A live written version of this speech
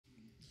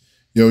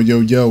Yo, yo,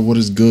 yo, what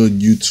is good,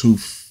 YouTube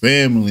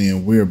family?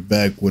 And we're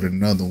back with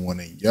another one.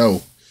 And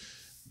yo,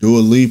 Dua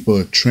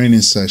Lipa training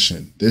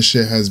session. This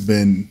shit has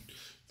been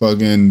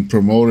fucking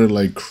promoted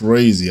like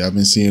crazy. I've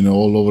been seeing it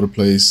all over the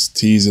place,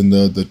 teasing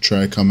the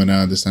track coming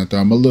out this time.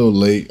 I'm a little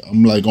late.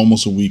 I'm like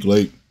almost a week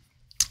late.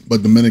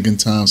 But Dominican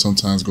time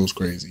sometimes goes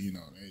crazy, you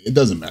know. It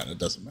doesn't matter. It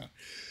doesn't matter.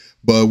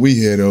 But we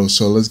here though,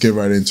 so let's get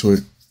right into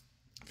it.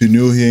 If you're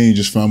new here and you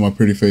just found my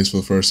pretty face for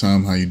the first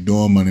time, how you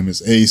doing? My name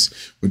is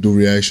Ace. We do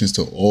reactions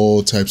to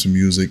all types of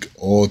music,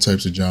 all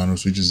types of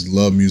genres. We just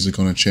love music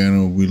on the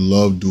channel. We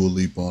love Dua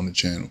Lipa on the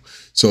channel.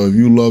 So if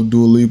you love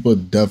Dua Lipa,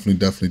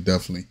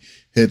 definitely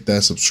hit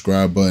that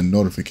subscribe button,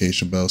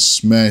 notification bell,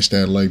 smash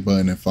that like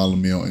button, and follow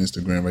me on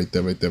Instagram right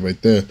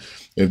there.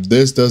 If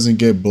this doesn't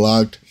get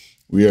blocked,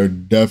 we are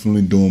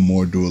definitely doing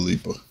more Dua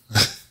Lipa.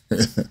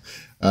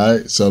 All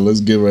right, so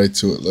let's get right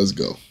to it. Let's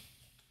go.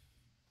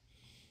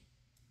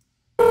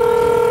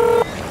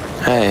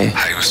 Hey.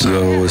 Hey, what's up?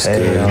 Yo, what's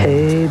good?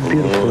 Hey,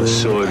 beautiful.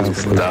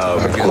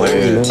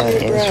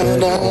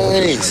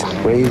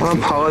 I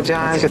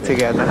apologize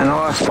together. I know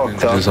I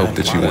fucked up. I just hope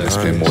that you want to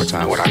spend more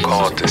time. What I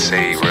called to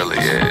say really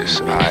is,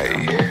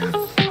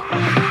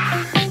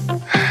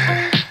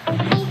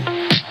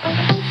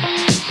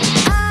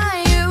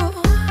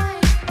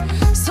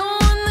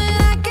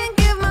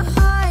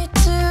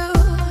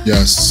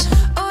 Yes.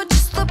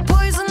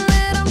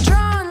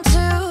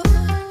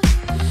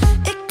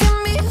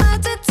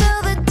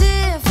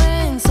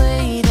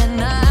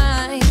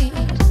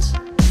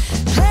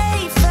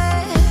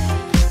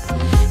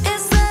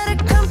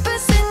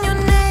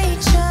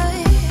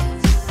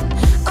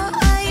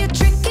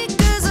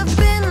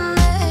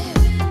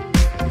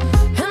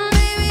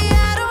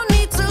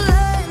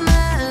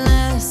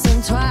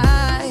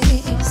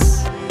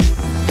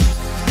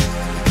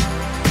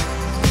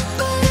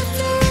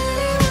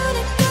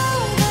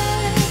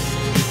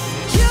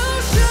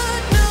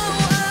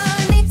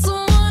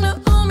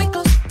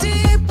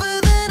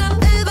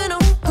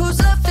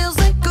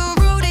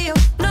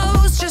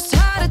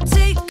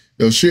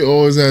 Yo, she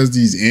always has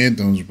these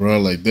anthems, bro.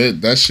 Like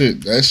that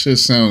shit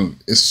sound,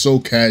 it's so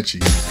catchy.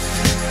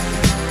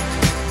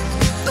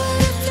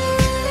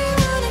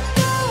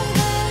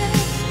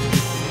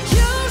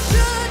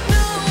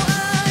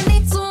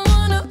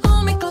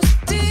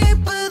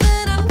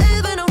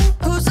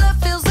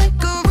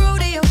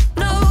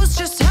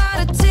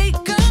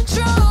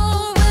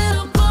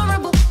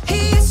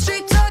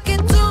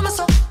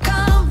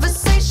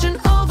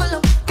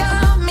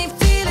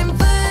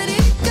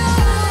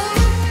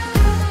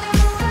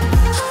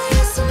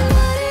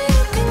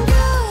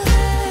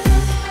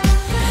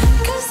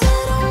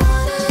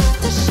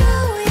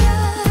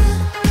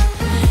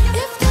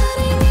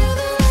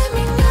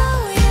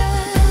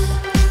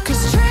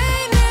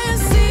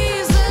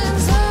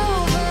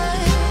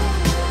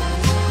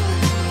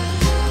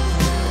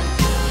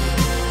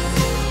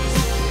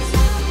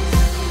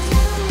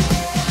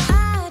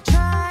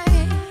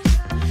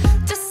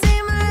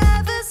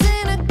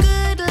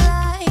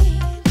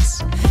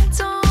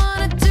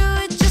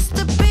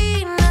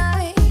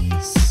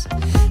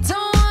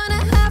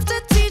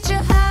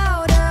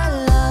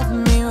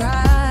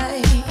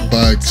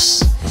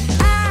 Facts.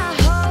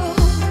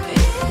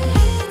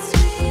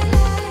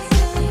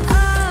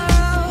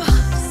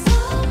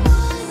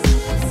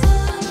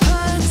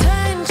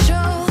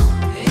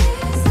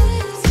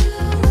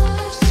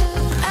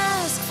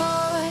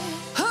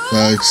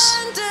 Facts.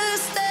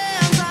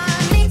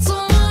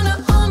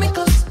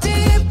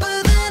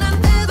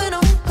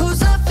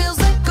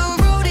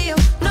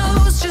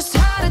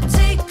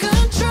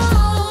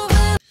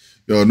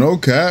 Yo, no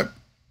cap.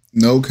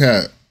 No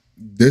cap.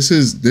 This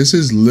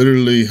is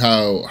literally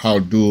how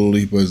Dua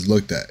Lipa is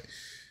looked at.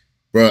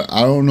 Bro,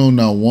 I don't know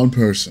not one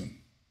person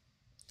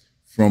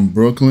from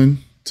Brooklyn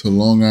to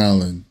Long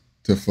Island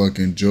to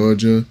fucking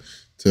Georgia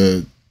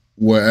to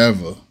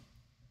wherever,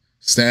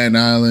 Staten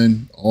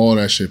Island, all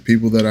that shit.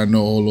 People that I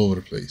know all over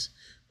the place.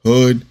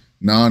 Hood,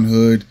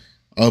 non-hood,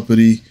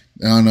 uppity,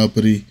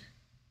 non-uppity.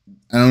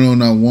 I don't know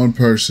not one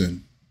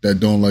person that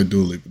don't like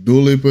Dua Lipa.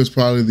 Dua Lipa is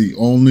probably the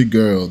only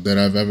girl that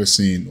I've ever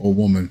seen, or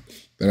woman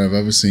that I've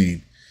ever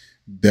seen,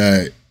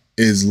 that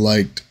is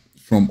liked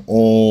from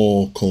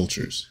all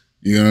cultures.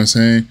 You know what I'm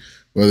saying?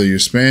 Whether you're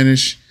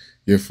Spanish,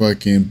 you're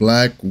fucking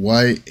black,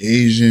 white,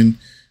 Asian,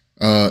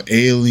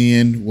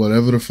 alien,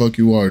 whatever the fuck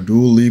you are,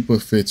 Dua Lipa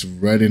fits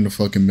right in the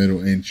fucking middle,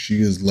 and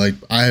she is like,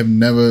 I have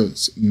never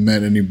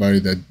met anybody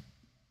that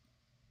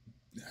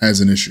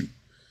has an issue.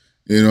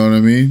 You know what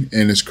I mean?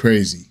 And it's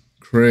crazy.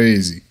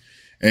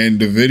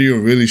 And the video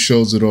really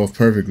shows it off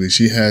perfectly.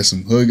 She had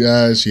some hood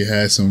guys, she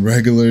had some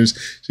regulars,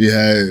 she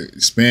had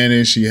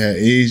Spanish, she had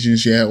Asian,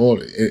 she had all.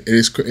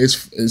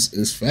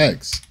 It's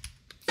facts.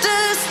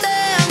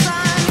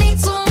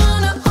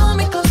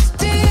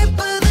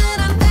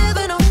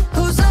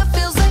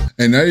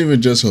 And not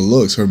even just her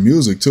looks, her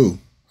music too.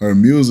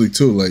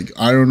 Like,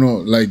 I don't know,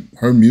 like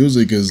her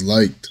music is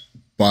liked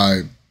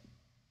by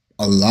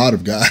a lot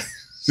of guys.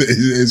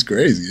 It's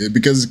crazy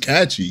because it's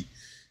catchy.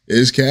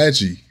 It's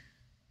catchy.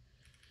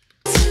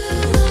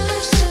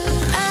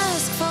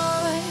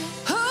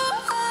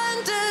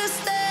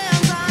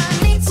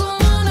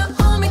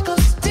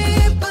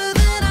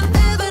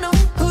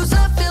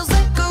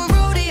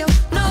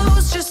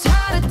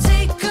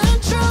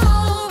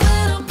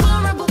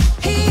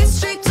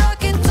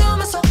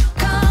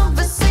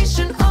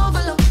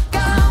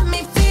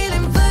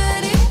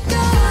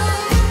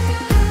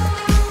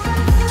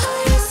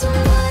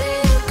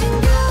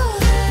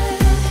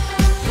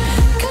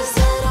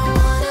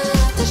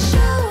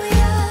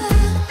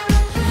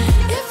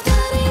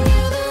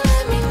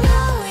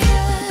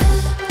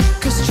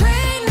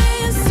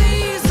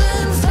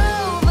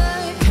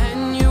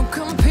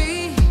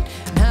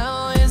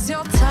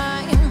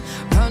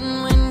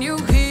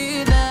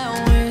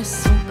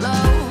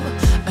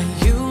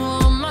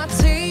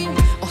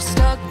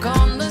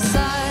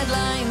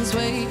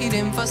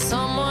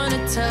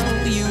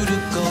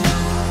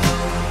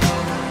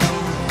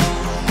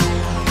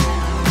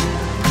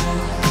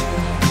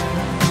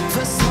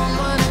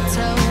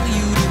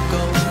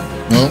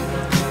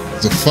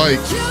 It's a fight.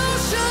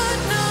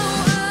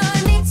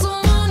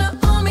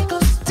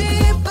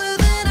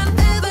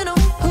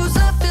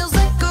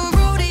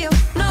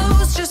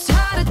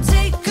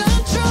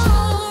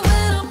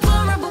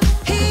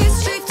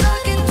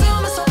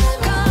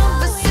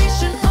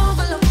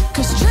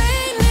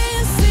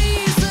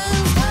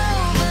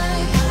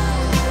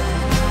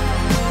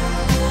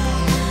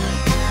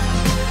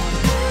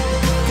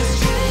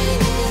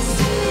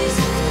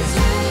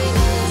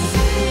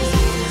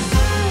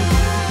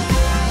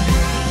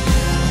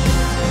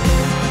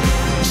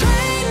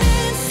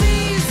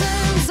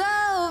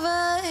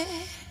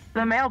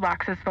 The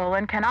mailbox is full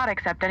and cannot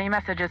accept any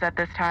messages at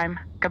this time.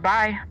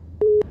 Goodbye.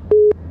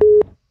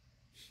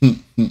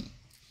 That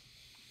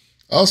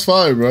was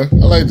fire, bro. I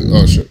liked it.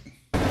 Oh, shit.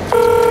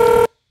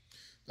 That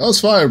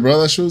was fire,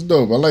 bro. That shit was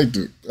dope. I liked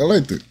it.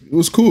 It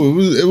was cool.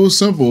 It was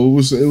simple.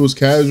 It was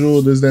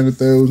casual. This, that, and the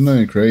third. It was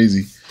nothing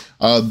crazy.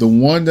 The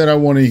one that I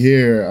want to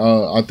hear,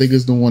 I think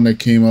it's the one that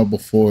came out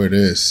before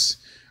this.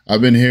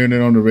 I've been hearing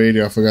it on the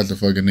radio. I forgot the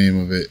fucking name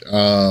of it.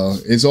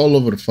 It's all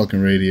over the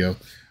fucking radio.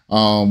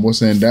 What's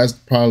saying? That's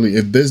probably,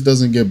 if this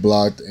doesn't get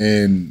blocked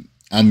and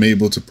I'm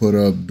able to put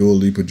up Dua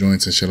Lipa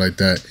joints and shit like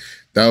that,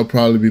 that would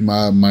probably be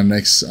my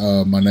next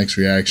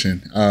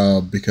reaction.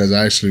 Because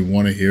I actually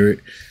want to hear it.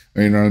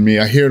 You know what I mean?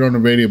 I hear it on the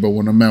radio, but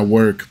when I'm at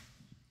work,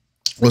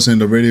 what's in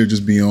the radio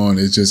just be on.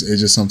 It's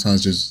just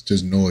sometimes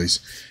just noise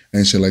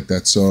and shit like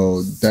that.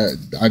 So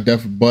that I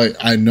definitely,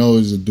 but I know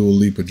it's a Dua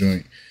Lipa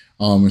joint.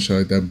 And shit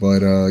like that.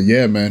 But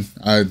yeah, man,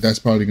 that's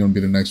probably gonna be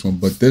the next one.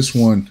 But this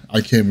one, I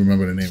can't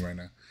remember the name right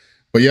now.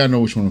 But yeah, I know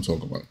which one I'm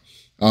talking about.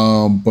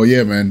 But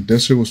yeah, man,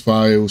 this shit was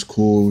fire. It was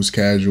cool. It was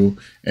casual.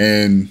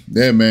 And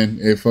yeah, man,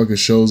 it fucking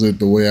shows it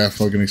the way I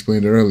fucking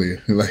explained it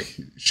earlier. Like,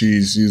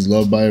 she's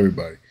loved by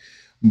everybody.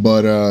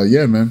 But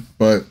yeah, man.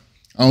 But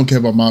I don't care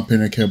about my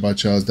opinion. I care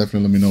about y'all's.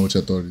 Definitely let me know what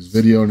y'all thought of this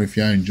video. And if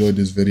y'all enjoyed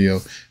this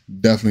video,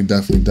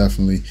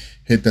 definitely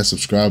hit that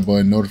subscribe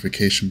button,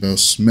 notification bell,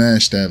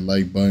 smash that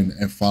like button,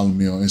 and follow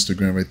me on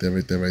Instagram right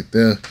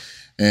there.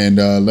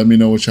 And let me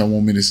know what y'all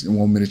want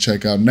me to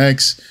check out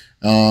next.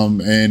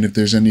 And if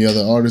there's any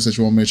other artists that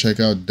you want me to check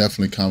out,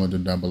 definitely comment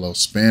them down below.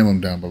 Spam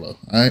them down below.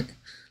 All right.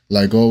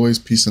 Like always,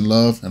 peace and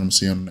love, and I'm gonna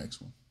see you on the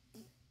next one.